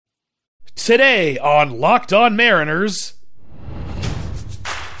Today on Locked On Mariners.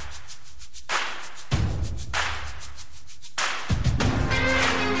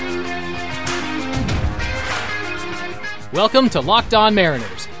 Welcome to Locked On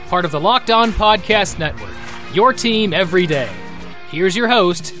Mariners, part of the Locked On Podcast Network. Your team every day. Here's your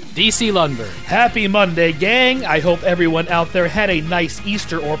host, DC Lundberg. Happy Monday, gang. I hope everyone out there had a nice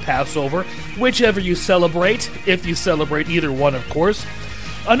Easter or Passover, whichever you celebrate, if you celebrate either one, of course.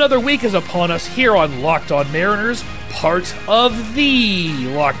 Another week is upon us here on Locked On Mariners, part of the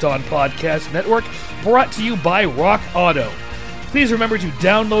Locked On Podcast Network, brought to you by Rock Auto. Please remember to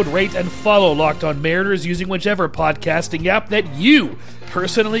download, rate, and follow Locked On Mariners using whichever podcasting app that you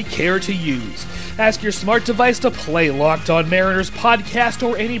personally care to use. Ask your smart device to play Locked On Mariners podcast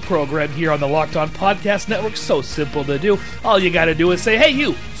or any program here on the Locked On Podcast Network. So simple to do. All you gotta do is say, hey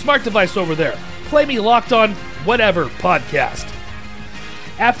you, smart device over there, play me Locked On whatever podcast.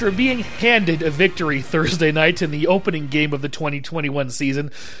 After being handed a victory Thursday night in the opening game of the 2021 season,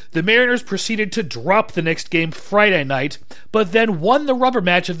 the Mariners proceeded to drop the next game Friday night, but then won the rubber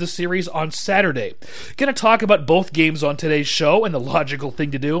match of the series on Saturday. Gonna talk about both games on today's show, and the logical thing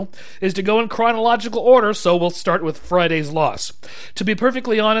to do is to go in chronological order, so we'll start with Friday's loss. To be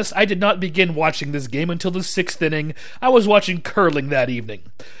perfectly honest, I did not begin watching this game until the 6th inning. I was watching curling that evening.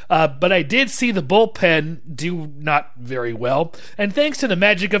 But I did see the bullpen do not very well, and thanks to the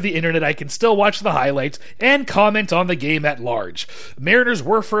magic of the internet, I can still watch the highlights and comment on the game at large. Mariners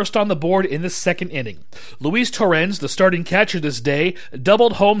were first on the board in the 2nd inning. Luis Torrens, the starting catcher this day,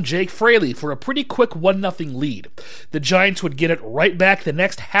 doubled home Jake Fraley for a pretty quick 1-0 lead. The Giants would get it right back the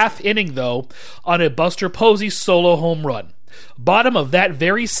next half inning, though, on a Buster Posey solo home run. Bottom of that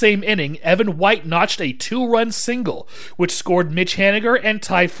very same inning, Evan White notched a 2-run single, which scored Mitch Haniger and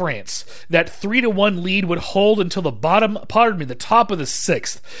Ty France. That 3-1 lead would hold until the top of the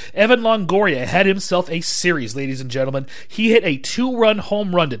 6th. Evan Longoria had himself a series, ladies and gentlemen. He hit a 2-run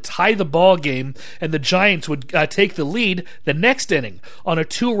home run to tie the ball game, and the Giants would take the lead the next inning on a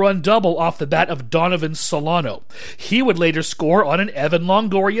 2-run double off the bat of Donovan Solano. He would later score on an Evan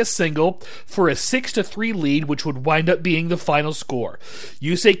Longoria single for a 6-3 lead, which would wind up being the final score.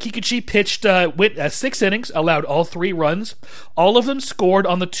 Yusei Kikuchi pitched 6 innings, allowed all 3 runs. All of them scored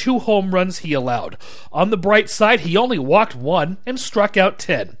on the 2 home runs he allowed. On the bright side, he only walked 1 and struck out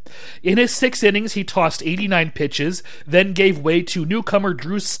 10. In his 6 innings, he tossed 89 pitches, then gave way to newcomer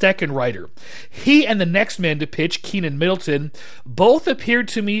Drew Steckenrider. He and the next man to pitch, Keynan Middleton, both appeared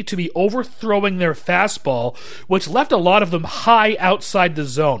to me to be overthrowing their fastball, which left a lot of them high outside the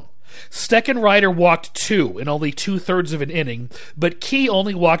zone. Steckenrider walked 2 in only 2/3 of an inning, but Key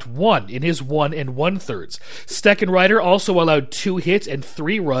only walked 1 in his 1 1/3. Steckenrider also allowed 2 hits and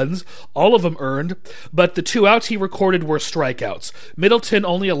 3 runs, all of them earned, but the 2 outs he recorded were strikeouts. Middleton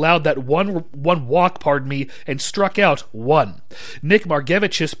only allowed that one walk, and struck out 1. Nick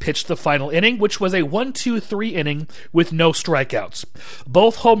Margevicius pitched the final inning, which was a 1-2-3 inning with no strikeouts.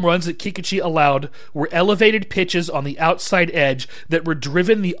 Both home runs that Kikuchi allowed were elevated pitches on the outside edge that were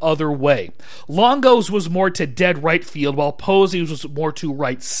driven the other way. Longo's was more to dead right field, while Posey's was more to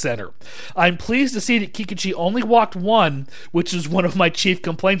right center. I'm pleased to see that Kikuchi only walked 1, which is one of my chief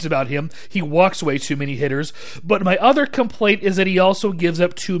complaints about him. He walks way too many hitters, but my other complaint is that he also gives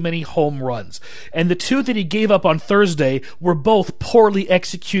up too many home runs. And the 2 that he gave up on Thursday were both poorly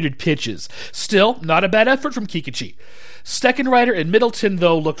executed pitches. Still, not a bad effort from Kikuchi. Steckenrider and Middleton,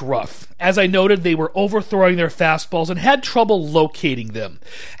 though, looked rough. As I noted, they were overthrowing their fastballs and had trouble locating them.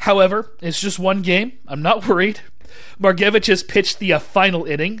 However, it's just one game. I'm not worried. Margevicius pitched the final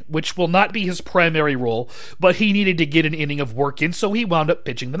inning, which will not be his primary role, but he needed to get an inning of work in, so he wound up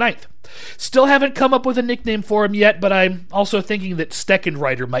pitching the 9th. Still haven't come up with a nickname for him yet, but I'm also thinking that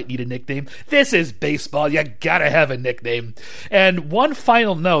Steckenrider might need a nickname. This is baseball. You gotta have a nickname. And one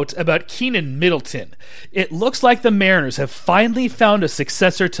final note about Keynan Middleton. It looks like the Mariners have finally found a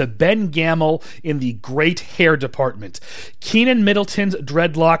successor to Ben Gamel in the great hair department. Keynan Middleton's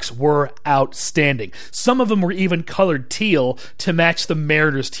dreadlocks were outstanding. Some of them were even colored teal to match the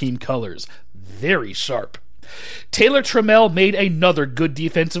Mariners team colors. Very sharp. Taylor Trammell made another good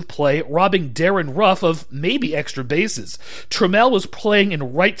defensive play, robbing Darren Ruff of maybe extra bases. Trammell was playing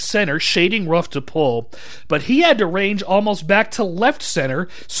in right center, shading Ruff to pull, but he had to range almost back to left center,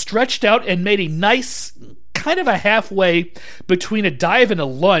 stretched out and made a nice kind of a halfway between a dive and a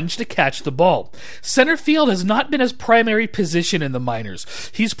lunge to catch the ball. Center field has not been his primary position in the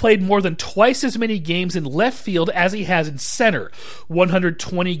minors. He's played more than twice as many games in left field as he has in center,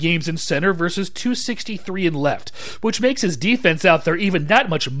 120 games in center versus 263 in left, which makes his defense out there even that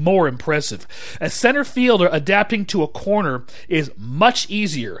much more impressive. A center fielder adapting to a corner is much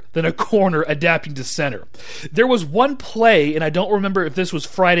easier than a corner adapting to center. There was one play, and I don't remember if this was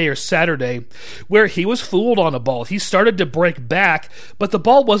Friday or Saturday, where he was fooled on a ball. He started to break back, but the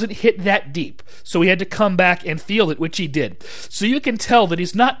ball wasn't hit that deep, so he had to come back and field it, which he did. So you can tell that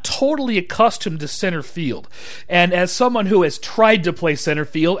he's not totally accustomed to center field. And as someone who has tried to play center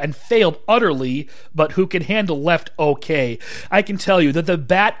field and failed utterly, but who can handle left okay, I can tell you that the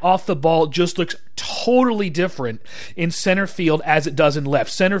bat off the ball just looks totally different in center field as it does in left.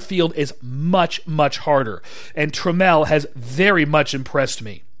 Center field is much, much harder, and Trammell has very much impressed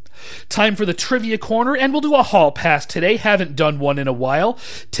me. Time for the Trivia Corner, and we'll do a hall pass today. Haven't done one in a while.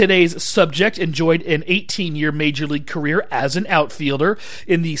 Today's subject enjoyed an 18-year Major League career as an outfielder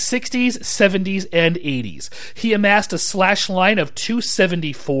in the 60s, 70s, and 80s. He amassed a slash line of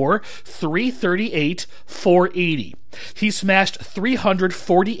 274, 338, 480. He smashed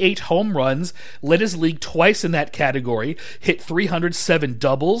 348 home runs, led his league twice in that category, hit 307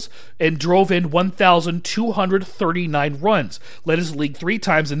 doubles, and drove in 1,239 runs, led his league 3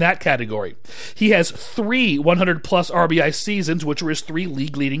 times in that category. He has 3 100-plus RBI seasons, which were his 3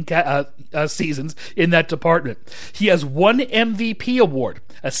 league-leading seasons in that department. He has 1 MVP award,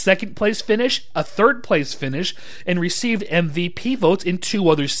 a second-place finish, a third-place finish, and received MVP votes in 2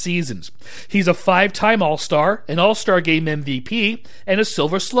 other seasons. He's a 5-time All-Star, an All-Star Game MVP, and a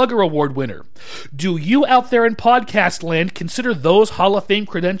Silver Slugger Award winner. Do you out there in podcast land consider those Hall of Fame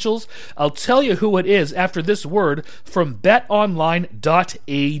credentials? I'll tell you who it is after this word from betonline.ag.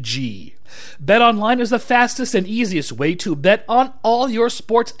 BetOnline is the fastest and easiest way to bet on all your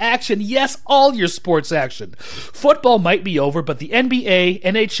sports action. Yes, all your sports action. Football might be over, but the NBA,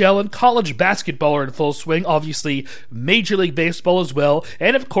 NHL, and college basketball are in full swing. Obviously, Major League Baseball as well,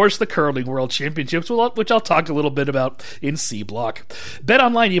 and of course the Curling World Championships, which I'll talk a little bit about in C Block.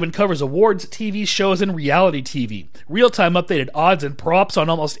 BetOnline even covers awards, TV shows, and reality TV. Real-time updated odds and props on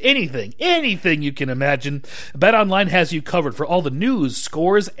almost anything you can imagine. BetOnline has you covered for all the news,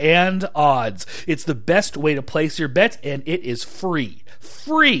 scores, and odds. It's the best way to place your bets, and it is free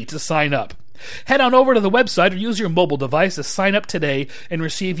to sign up. Head on over to the website or use your mobile device to sign up today and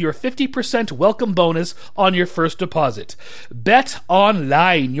receive your 50% welcome bonus on your first deposit. Bet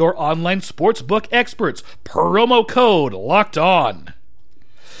Online, your online sportsbook experts. Promo code Locked On.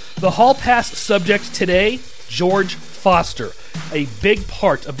 The Hall Pass subject today, George Foster, a big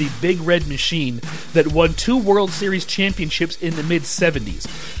part of the Big Red Machine that won 2 World Series championships in the mid-70s.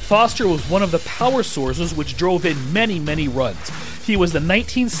 Foster was one of the power sources which drove in many, many runs. He was the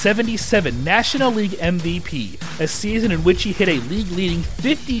 1977 National League MVP, a season in which he hit a league-leading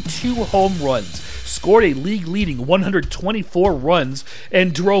 52 home runs, scored a league-leading 124 runs,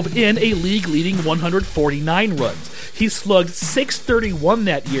 and drove in a league-leading 149 runs. He slugged .631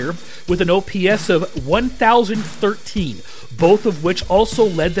 that year with an OPS of 1,013, both of which also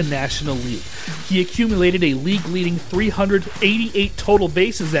led the National League. He accumulated a league-leading 388 total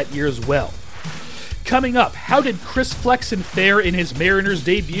bases that year as well. Coming up, how did Chris Flexen fare in his Mariners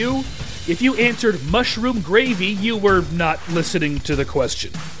debut? If you answered mushroom gravy, you were not listening to the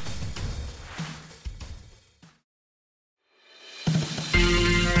question.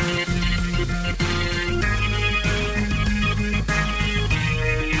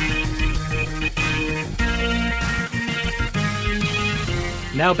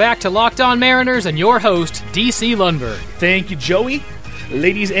 Now back to Locked On Mariners and your host, DC Lundberg. Thank you, Joey.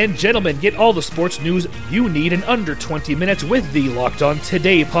 Ladies and gentlemen, get all the sports news you need in under 20 minutes with the Locked On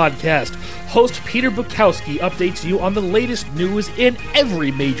Today podcast. Host Peter Bukowski updates you on the latest news in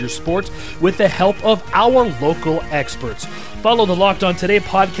every major sport with the help of our local experts. Follow the Locked On Today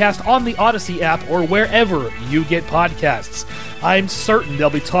podcast on the Odyssey app or wherever you get podcasts. I'm certain they'll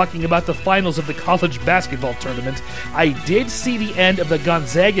be talking about the finals of the college basketball tournament. I did see the end of the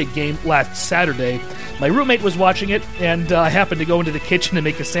Gonzaga game last Saturday. My roommate was watching it, and I happened to go into the kitchen to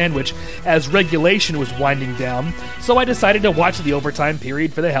make a sandwich as regulation was winding down, so I decided to watch the overtime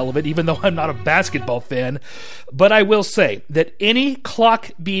period for the hell of it, even though I'm not a basketball fan. But I will say that any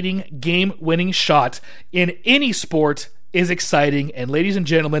clock-beating, game-winning shot in any sport is exciting, and ladies and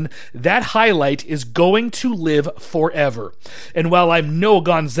gentlemen, that highlight is going to live forever. And while I'm no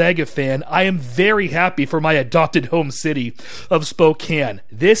Gonzaga fan, I am very happy for my adopted home city of Spokane.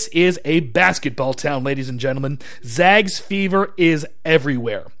 This is a basketball town, ladies and gentlemen. Zags fever is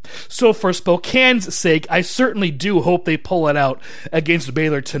everywhere. So for Spokane's sake, I certainly do hope they pull it out against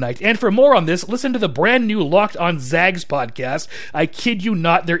Baylor tonight. And for more on this, listen to the brand new Locked On Zags podcast. I kid you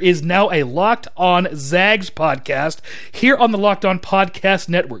not, there is now a Locked On Zags podcast here on the Locked On Podcast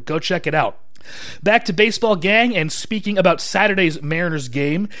Network. Go check it out. Back to baseball, gang, and speaking about Saturday's Mariners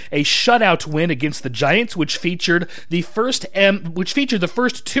game, a shutout win against the Giants, which featured the first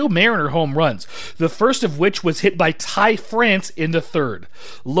two Mariner home runs, the first of which was hit by Ty France in the third.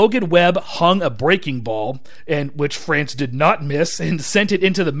 Logan Webb hung a breaking ball, and which France did not miss, and sent it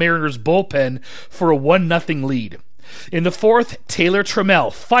into the Mariners bullpen for a 1-0 lead. In the fourth, Taylor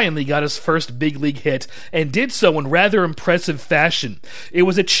Trammell finally got his first big league hit, and did so in rather impressive fashion. It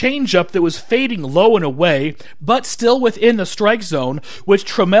was a changeup that was fading low and away, but still within the strike zone, which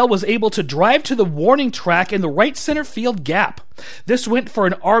Trammell was able to drive to the warning track in the right center field gap. This went for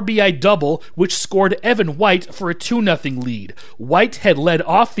an RBI double, which scored Evan White for a 2-0 lead. White had led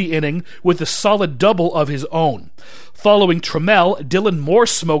off the inning with a solid double of his own. Following Trammell, Dylan Moore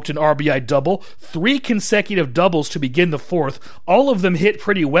smoked an RBI double, 3 consecutive doubles to begin the fourth. All of them hit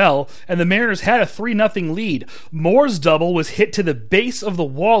pretty well, and the Mariners had a 3-0 lead. Moore's double was hit to the base of the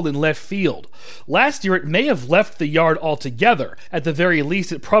wall in left field. Last year, it may have left the yard altogether. At the very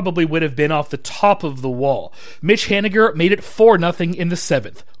least, it probably would have been off the top of the wall. Mitch Haniger made it 4-0 in the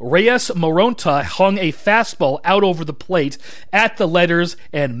seventh. Reyes Moronta hung a fastball out over the plate at the letters,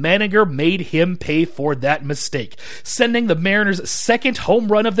 and Maniger made him pay for that mistake, sending the Mariners' second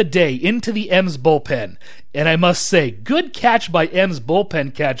home run of the day into the M's bullpen. And I must say, good catch by M's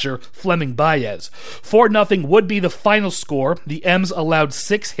bullpen catcher, Fleming Baez. 4-0 would be the final score. The M's allowed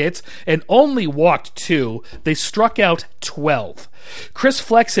 6 hits and only walked 2. They struck out 12. Chris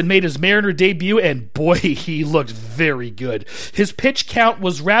Flexen made his Mariner debut, and boy, he looked very good. His pitch count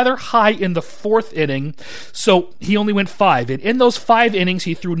was rather high in the fourth inning, so he only went 5. And in those 5 innings,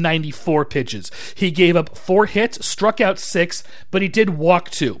 he threw 94 pitches. He gave up 4 hits, struck out 6, but he did walk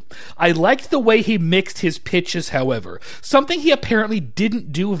 2. I liked the way he mixed his pitches, however, something he apparently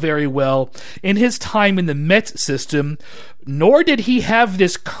didn't do very well in his time in the Mets system, nor did he have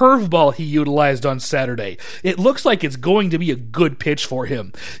this curveball he utilized on Saturday. It looks like it's going to be a good pitch for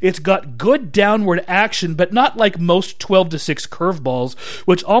him. It's got good downward action, but not like most 12-6 curveballs,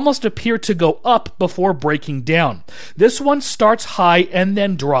 which almost appear to go up before breaking down. This one starts high and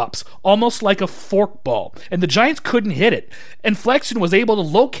then drops, almost like a forkball, and the Giants couldn't hit it, and Flexen was able to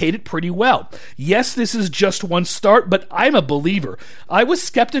locate it pretty well. Yes, this is just one start, but I'm a believer. I was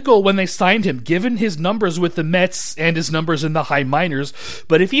skeptical when they signed him, given his numbers with the Mets and his numbers in the high minors,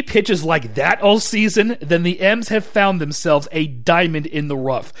 but if he pitches like that all season, then the M's have found themselves a diamond in the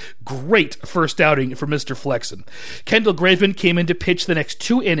rough. Great first outing for Mr. Flexen. Kendall Graveman came in to pitch the next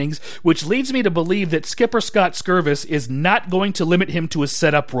 2 innings, which leads me to believe that skipper Scott Skirvis is not going to limit him to a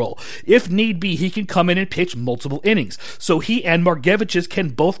setup role. If need be, he can come in and pitch multiple innings, so he and Margevicius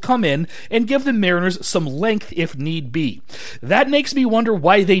can both come in and give the Mariners some length if need be. That makes me wonder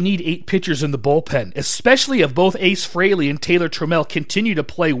why they need 8 pitchers in the bullpen, especially if both Ace Frehley and Taylor Trammell continue to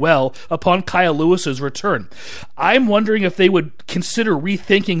play well upon Kyle Lewis's return. I'm wondering if they would consider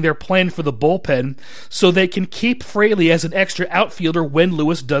rethinking their plan for the bullpen so they can keep Frehley as an extra outfielder when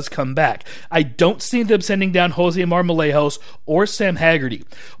Lewis does come back. I don't see them sending down Jose Marmolejos or Sam Haggerty.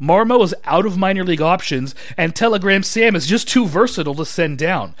 Marmo is out of minor league options, and Telegram Sam is just too versatile to send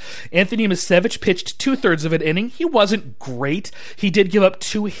down. Anthony Misevich pitched 2/3 of an inning. He wasn't great. He did give up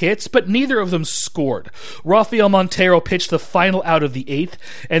 2 hits, but neither of them scored. Rafael Montero pitched the final out of the 8th,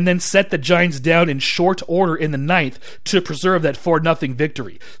 and then set the Giants down in short order in the 9th to preserve that 4-0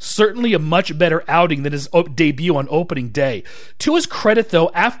 victory. Certainly a much better outing than his debut on opening day. To his credit,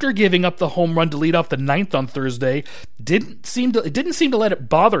 though, after giving up the home run to lead off the 9th on Thursday, it didn't seem to let it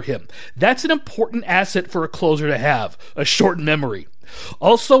bother him. That's an important asset for a closer to have, a short memory.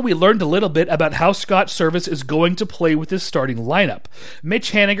 Also, we learned a little bit about how Scott Service is going to play with his starting lineup.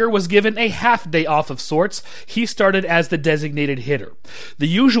 Mitch Haniger was given a half-day off of sorts. He started as the designated hitter. The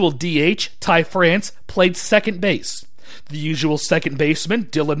usual DH, Ty France, played second base. The usual second baseman,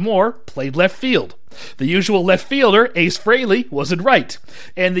 Dylan Moore, played left field. The usual left fielder, Ace Frehley, was in right.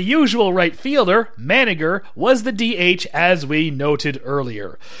 And the usual right fielder, Maniger, was the DH, as we noted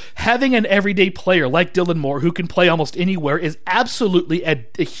earlier. Having an everyday player like Dylan Moore who can play almost anywhere is absolutely a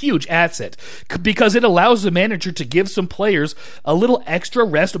huge asset, because it allows the manager to give some players a little extra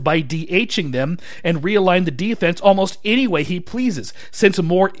rest by DHing them and realign the defense almost any way he pleases, since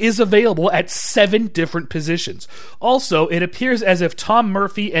Moore is available at 7 different positions. Also, it appears as if Tom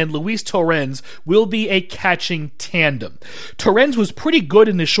Murphy and Luis Torrens will will be a catching tandem. Torrens was pretty good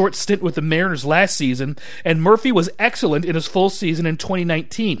in his short stint with the Mariners last season, and Murphy was excellent in his full season in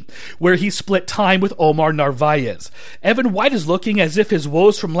 2019, where he split time with Omar Narvaez. Evan White is looking as if his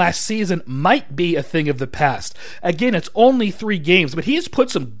woes from last season might be a thing of the past. Again, it's only 3 games, but he has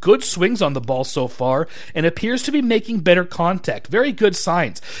put some good swings on the ball so far and appears to be making better contact. Very good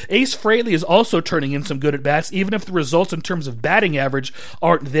signs. Ace Frehley is also turning in some good at-bats, even if the results in terms of batting average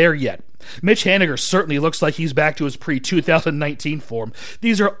aren't there yet. Mitch Haniger certainly looks like he's back to his pre-2019 form.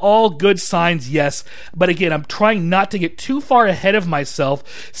 These are all good signs, yes, but again, I'm trying not to get too far ahead of myself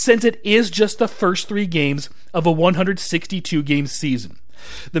since it is just the first 3 games of a 162-game season.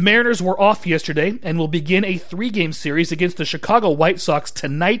 The Mariners were off yesterday and will begin a 3-game series against the Chicago White Sox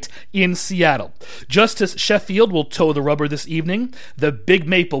tonight in Seattle. Justice Sheffield will toe the rubber this evening. The Big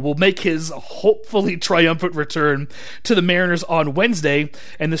Maple will make his hopefully triumphant return to the Mariners on Wednesday,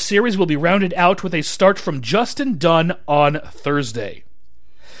 and the series will be rounded out with a start from Justin Dunn on Thursday.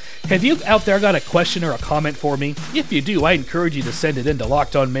 Have you out there got a question or a comment for me? If you do, I encourage you to send it in to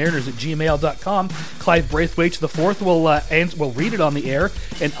lockedonmariners@gmail.com. Clive Braithwaite IV will read it on the air,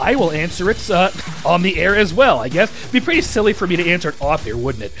 and I will answer it on the air as well, I guess. It'd be pretty silly for me to answer it off air,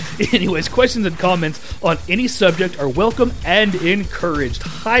 wouldn't it? Anyways, questions and comments on any subject are welcome and encouraged.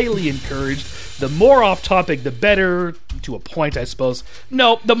 Highly encouraged. The more off-topic, the better, to a point, I suppose.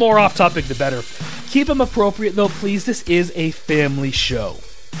 No, the more off-topic, the better. Keep them appropriate, though, please. This is a family show.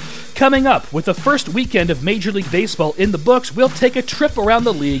 Coming up, with the first weekend of Major League Baseball in the books, we'll take a trip around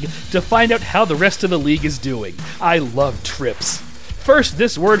the league to find out how the rest of the league is doing. I love trips. First,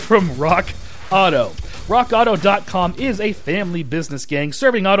 this word from Rock Auto. RockAuto.com is a family business, gang,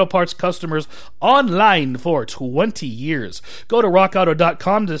 serving auto parts customers online for 20 years. Go to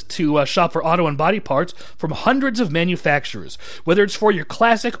RockAuto.com to shop for auto and body parts from hundreds of manufacturers. Whether it's for your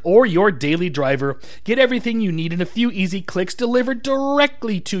classic or your daily driver, get everything you need in a few easy clicks delivered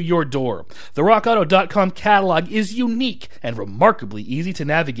directly to your door. The RockAuto.com catalog is unique and remarkably easy to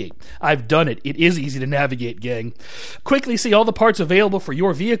navigate. I've done it. It is easy to navigate, gang. Quickly see all the parts available for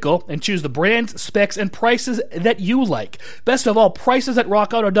your vehicle and choose the brands, specs, and prices that you like. Best of all, prices at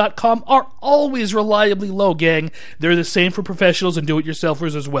RockAuto.com are always reliably low, gang. They're the same for professionals and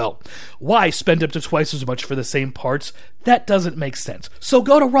do-it-yourselfers as well. Why spend up to twice as much for the same parts? That doesn't make sense. So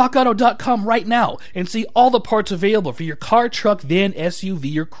go to RockAuto.com right now and see all the parts available for your car, truck, van,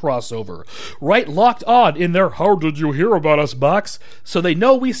 SUV, or crossover. Write Locked On in their "How did you hear about us" box so they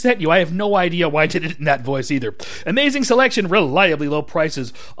know we sent you. I have no idea why I did it in that voice either. Amazing selection, reliably low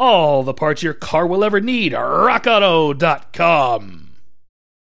prices, all the parts your car will ever need. RockAuto.com.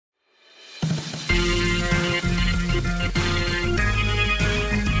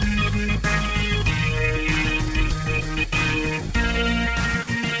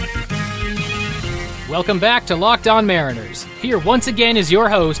 Welcome back to Locked On Mariners. Here once again is your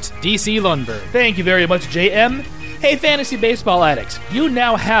host, DC Lundberg. Thank you very much, JM. Hey, fantasy baseball addicts, you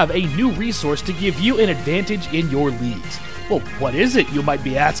now have a new resource to give you an advantage in your leagues. Well, what is it, you might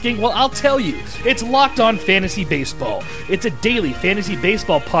be asking? Well, I'll tell you. It's Locked On Fantasy Baseball. It's a daily fantasy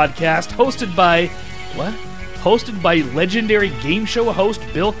baseball podcast hosted by... what? Hosted by legendary game show host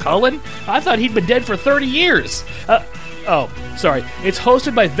Bill Cullen? I thought he'd been dead for 30 years. It's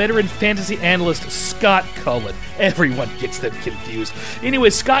hosted by veteran fantasy analyst Scott Cullen. Everyone gets them confused. Anyway,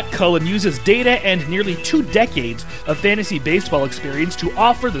 Scott Cullen uses data and nearly 2 decades of fantasy baseball experience to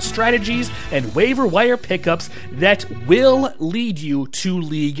offer the strategies and waiver wire pickups that will lead you to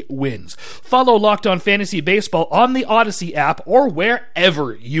league wins. Follow Locked On Fantasy Baseball on the Odyssey app or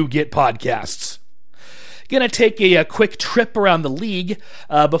wherever you get podcasts. Going to take a quick trip around the league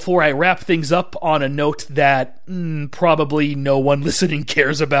before I wrap things up on a note that probably no one listening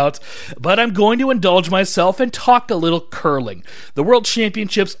cares about, but I'm going to indulge myself and talk a little curling. The World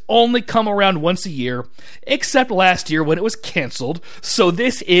Championships only come around once a year, except last year when it was canceled, so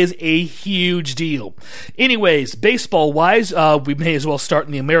this is a huge deal. Anyways, baseball-wise, we may as well start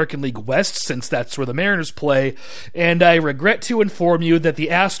in the American League West, since that's where the Mariners play, and I regret to inform you that the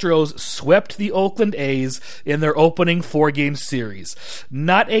Astros swept the Oakland A's in their opening 4-game series.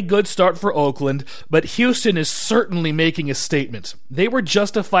 Not a good start for Oakland, but Houston is certainly making a statement. They were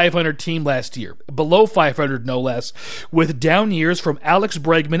just a 500 team last year, below 500 no less, with down years from Alex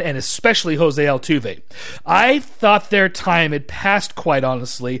Bregman and especially Jose Altuve. I thought their time had passed, quite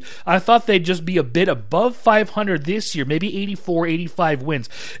honestly. I thought they'd just be a bit above 500 this year, maybe 84, 85 wins,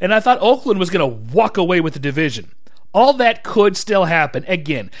 and I thought Oakland was going to walk away with the division. All that could still happen.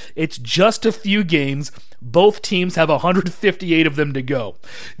 Again, it's just a few games. Both teams have 158 of them to go.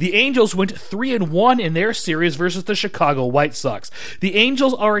 The Angels went 3-1 in their series versus the Chicago White Sox. The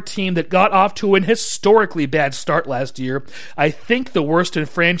Angels are a team that got off to an historically bad start last year. I think the worst in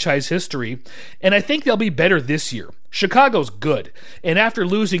franchise history, and I think they'll be better this year. Chicago's good, and after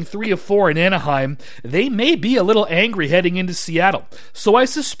losing 3 of 4 in Anaheim, they may be a little angry heading into Seattle, so I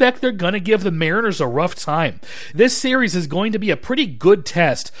suspect they're going to give the Mariners a rough time. This series is going to be a pretty good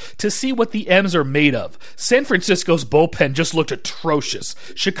test to see what the M's are made of. San Francisco's bullpen just looked atrocious.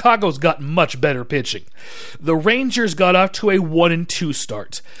 Chicago's got much better pitching. The Rangers got off to a 1-2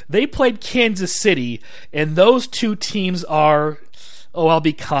 start. They played Kansas City, and those two teams are... oh, I'll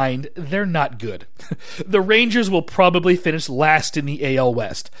be kind, they're not good. The Rangers will probably finish last in the AL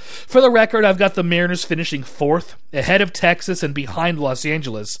West. For the record, I've got the Mariners finishing 4th, ahead of Texas and behind Los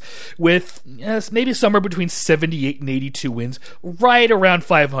Angeles, with maybe somewhere between 78 and 82 wins, right around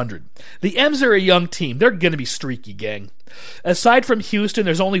 500. The M's are a young team. They're going to be streaky, gang. Aside from Houston,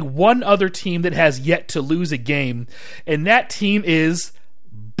 there's only one other team that has yet to lose a game, and that team is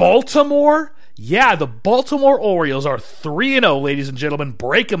Baltimore. Yeah, the Baltimore Orioles are 3-0, ladies and gentlemen.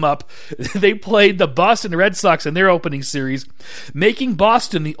 Break them up. They played the Boston Red Sox in their opening series, making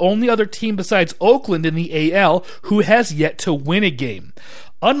Boston the only other team besides Oakland in the AL who has yet to win a game.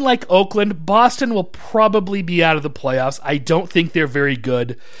 Unlike Oakland, Boston will probably be out of the playoffs. I don't think they're very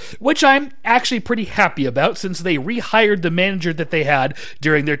good, which I'm actually pretty happy about since they rehired the manager that they had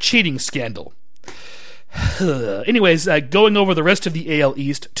during their cheating scandal. Anyways, going over the rest of the AL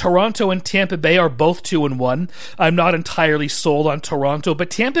East, Toronto and Tampa Bay are both 2-1. I'm not entirely sold on Toronto, but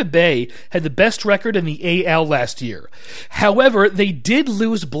Tampa Bay had the best record in the AL last year. However, they did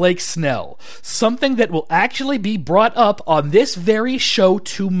lose Blake Snell, something that will actually be brought up on this very show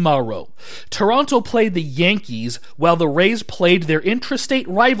tomorrow. Toronto played the Yankees, while the Rays played their intrastate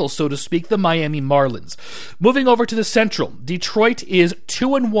rival, so to speak, the Miami Marlins. Moving over to the Central, Detroit is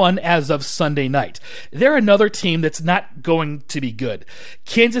 2-1 as of Sunday night. They're another team that's not going to be good.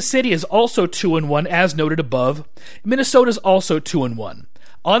 Kansas City is also 2-1, as noted above. Minnesota's also 2-1.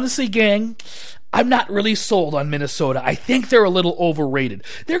 Honestly, gang, I'm not really sold on Minnesota. I think they're a little overrated.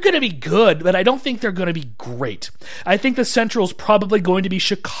 They're going to be good, but I don't think they're going to be great. I think the Central's probably going to be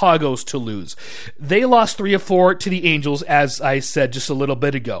Chicago's to lose. They lost 3 of 4 to the Angels, as I said just a little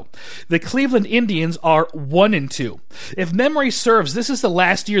bit ago. The Cleveland Indians are 1-2. If memory serves, this is the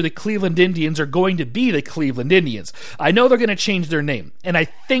last year the Cleveland Indians are going to be the Cleveland Indians. I know they're going to change their name, and I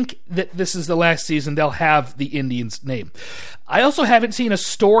think that this is the last season they'll have the Indians' name. I also haven't seen a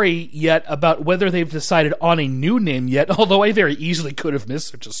story yet about whether they've decided on a new name yet, although I very easily could have missed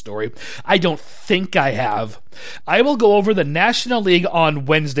such a story. I don't think I have. I will go over the National League on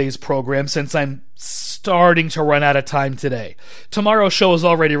Wednesday's program since I'm starting to run out of time today. Tomorrow's show is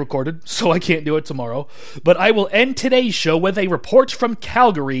already recorded, so I can't do it tomorrow. But I will end today's show with a report from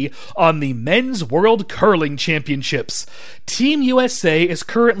Calgary on the Men's World Curling Championships. Team USA is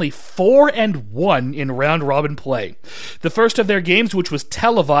currently 4-1 in round-robin play. The first of their games, which was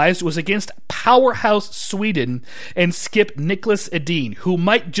televised, was against powerhouse Sweden and skip Niklas Edin, who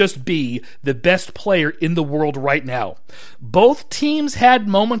might just be the best player in the world right now. Both teams had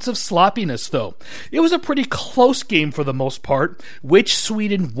moments of sloppiness, though. It was a pretty close game for the most part, which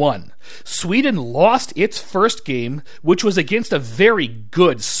Sweden won. Sweden lost its first game, which was against a very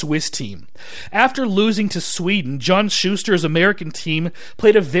good Swiss team. After losing to Sweden, John Schuster's American team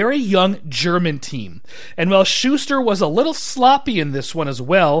played a very young German team. And while Schuster was a little sloppy in this one as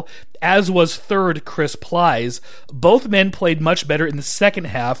well, as was third Chris Plies, both men played much better in the second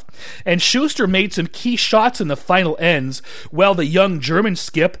half, and Schuster made some key shots in the final ends, while the young German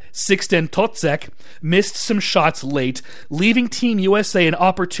skip, Sixten Totzek, missed some shots late, leaving Team USA an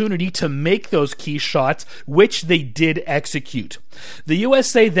opportunity to make those key shots, which they did execute. The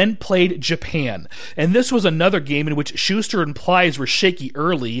USA then played Japan, and this was another game in which Schuster and Plies were shaky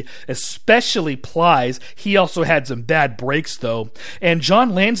early, especially Plies. He also had some bad breaks, though, and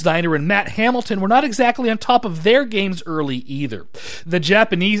John Lansdowne and Matt Hamilton were not exactly on top of their games early either. The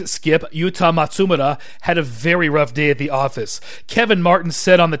Japanese skip, Yuta Matsumura, had a very rough day at the office. Kevin Martin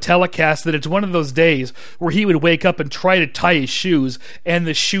said on the telecast that it's one of those days where he would wake up and try to tie his shoes, and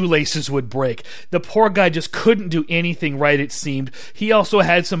the shoelaces would break. The poor guy just couldn't do anything right, it seemed. He also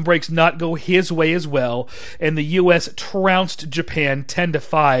had some breaks not go his way as well, and the U.S. trounced Japan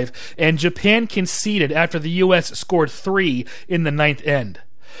 10-5, and Japan conceded after the U.S. scored 3 in the ninth end.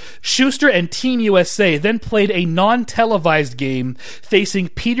 Schuster and Team USA then played a non-televised game facing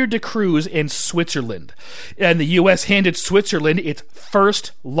Peter de Cruz and Switzerland, and the U.S. handed Switzerland its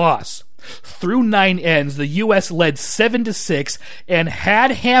first loss. Through 9 ends, the U.S. led 7-6 and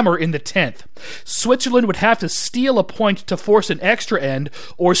had hammer in the 10th. Switzerland would have to steal a point to force an extra end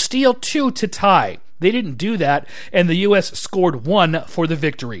or steal 2 to tie. They didn't do that, and the U.S. scored 1 for the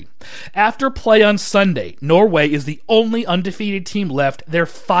victory. After play on Sunday, Norway is the only undefeated team left. They're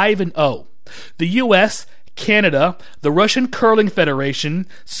 5-0. The U.S., Canada, the Russian Curling Federation,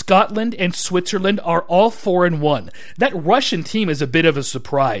 Scotland, and Switzerland are all 4-1. That Russian team is a bit of a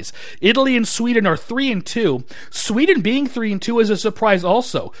surprise. Italy and Sweden are 3-2. Sweden being 3-2 is a surprise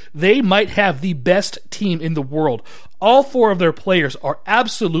also. They might have the best team in the world. All 4 of their players are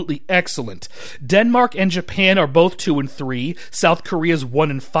absolutely excellent. Denmark and Japan are both 2-3. South Korea is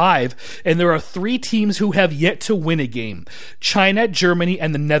 1-5. And there are 3 teams who have yet to win a game. China, Germany,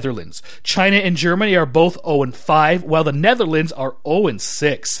 and the Netherlands. China and Germany are both 0-5, while the Netherlands are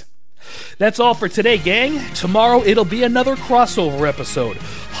 0-6. That's all for today, gang. Tomorrow it'll be another crossover episode.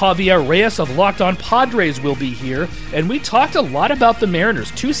 Javier Reyes of Locked On Padres will be here, and we talked a lot about the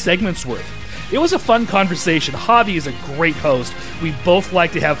Mariners, 2 segments worth. It was a fun conversation. Javi is a great host. We both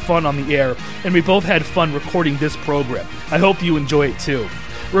like to have fun on the air, and we both had fun recording this program. I hope you enjoy it too.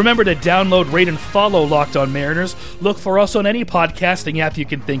 Remember to download, rate, and follow Locked On Mariners. Look for us on any podcasting app you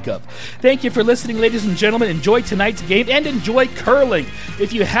can think of. Thank you for listening, ladies and gentlemen. Enjoy tonight's game and enjoy curling.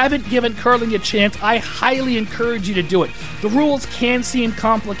 If you haven't given curling a chance, I highly encourage you to do it. The rules can seem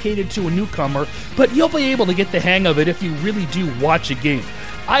complicated to a newcomer, but you'll be able to get the hang of it if you really do watch a game.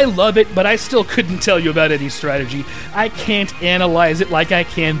 I love it, but I still couldn't tell you about any strategy. I can't analyze it like I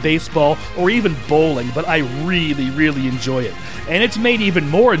can baseball or even bowling, but I really, really enjoy it. And it's made even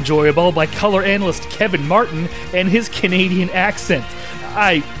more enjoyable by color analyst Kevin Martin and his Canadian accent.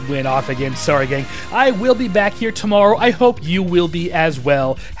 I went off again. Sorry, gang. I will be back here tomorrow. I hope you will be as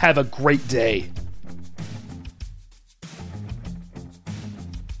well. Have a great day.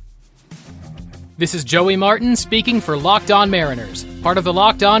 This is Joey Martin speaking for Locked On Mariners, part of the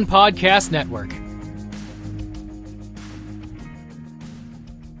Locked On Podcast Network.